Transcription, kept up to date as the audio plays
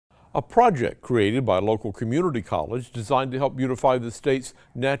A project created by a local community college designed to help beautify the state's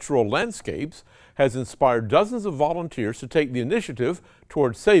natural landscapes has inspired dozens of volunteers to take the initiative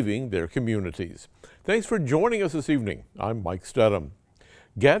toward saving their communities. Thanks for joining us this evening. I'm Mike Stedham.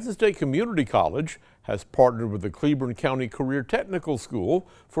 Gadsden State Community College has partnered with the Cleburne County Career Technical School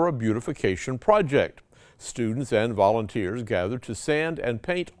for a beautification project. Students and volunteers gathered to sand and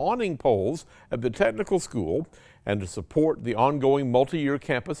paint awning poles at the technical school and to support the ongoing multi-year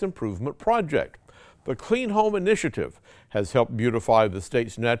campus improvement project. The Clean Home Initiative has helped beautify the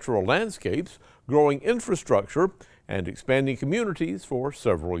state's natural landscapes, growing infrastructure, and expanding communities for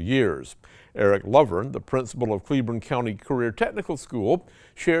several years. Eric Lovern, the principal of Cleburne County Career Technical School,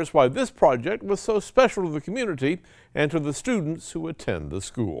 shares why this project was so special to the community and to the students who attend the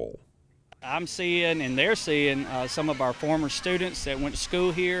school. I'm seeing and they're seeing some of our former students that went to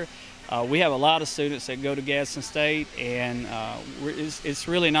school here. We have a lot of students that go to Gadsden State, and it's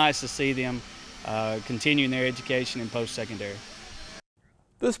really nice to see them continuing their education in post-secondary.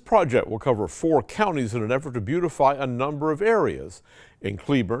 This project will cover 4 counties in an effort to beautify a number of areas in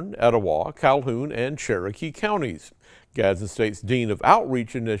Cleburne, Etowah, Calhoun, and Cherokee counties. Gadsden State's Dean of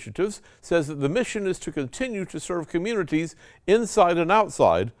Outreach Initiatives says that the mission is to continue to serve communities inside and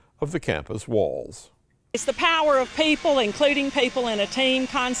outside of the campus walls. It's the power of people, including people in a team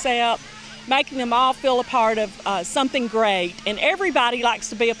concept, making them all feel a part of something great, and everybody likes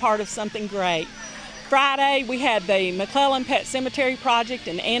to be a part of something great. Friday, we had the McClellan Pet Cemetery Project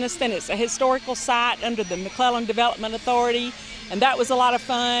in Anniston. It's a historical site under the McClellan Development Authority, and that was a lot of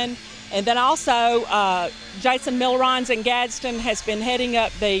fun. And then also, Jason Milrons in Gadsden has been heading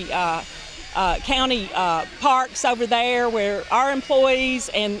up the county parks over there, where our employees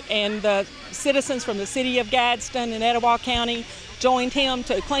and the citizens from the city of Gadsden and Etowah County joined him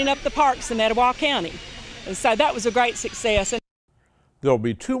to clean up the parks in Etowah County. And so that was a great success. There will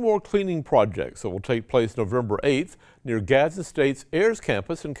be 2 more cleaning projects that will take place November 8th near Gadsden State's Ayers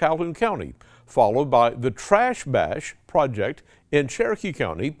campus in Calhoun County, followed by the Trash Bash project in Cherokee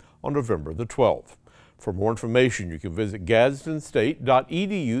County on November the 12th. For more information, you can visit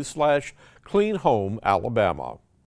gadsdenstate.edu/cleanhomealabama.